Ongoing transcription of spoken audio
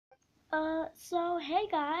So hey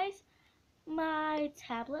guys, my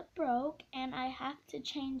tablet broke and I have to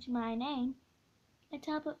change my name. My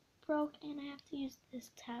tablet broke and I have to use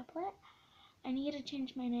this tablet. I need to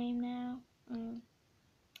change my name now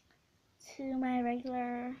to my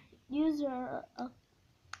regular username,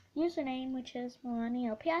 which is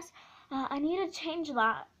Millennial PS. I need to change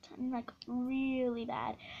that. I'm like really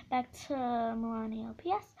bad. Back to Millennial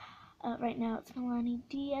PS. Right now it's Melanie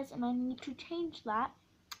Diaz, and I need to change that.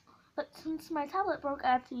 But since my tablet broke,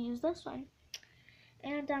 I have to use this one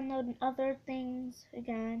and download other things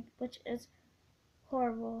again, which is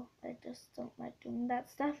horrible. I just don't like doing that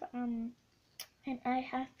stuff. And I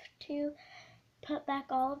have to put back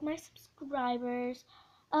all of my subscribers.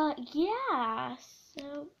 Yeah.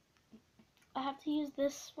 So I have to use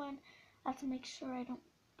this one. I have to make sure I don't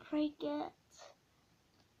break it.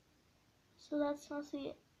 So that's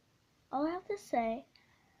mostly all I have to say.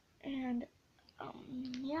 And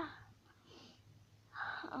yeah.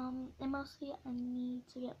 And mostly I need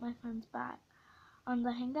to get my friends back on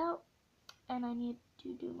the Hangout, and I need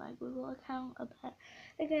to do my Google account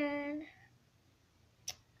again.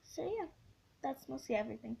 So yeah, that's mostly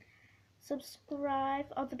everything. Subscribe.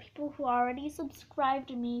 All the people who already subscribed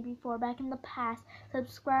to me before, back in the past,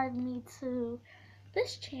 subscribe me to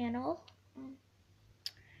this channel,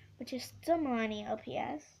 which is still Millennial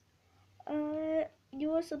PS. You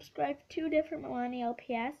will subscribe to 2 different Millennial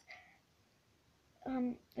PS.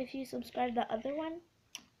 If you subscribe the other one,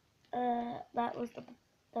 that was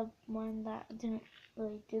the one that didn't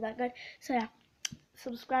really do that good. So yeah,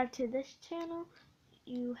 subscribe to this channel.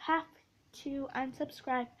 You have to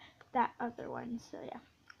unsubscribe that other one. So yeah,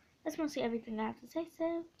 that's mostly everything I have to say.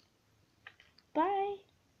 So bye.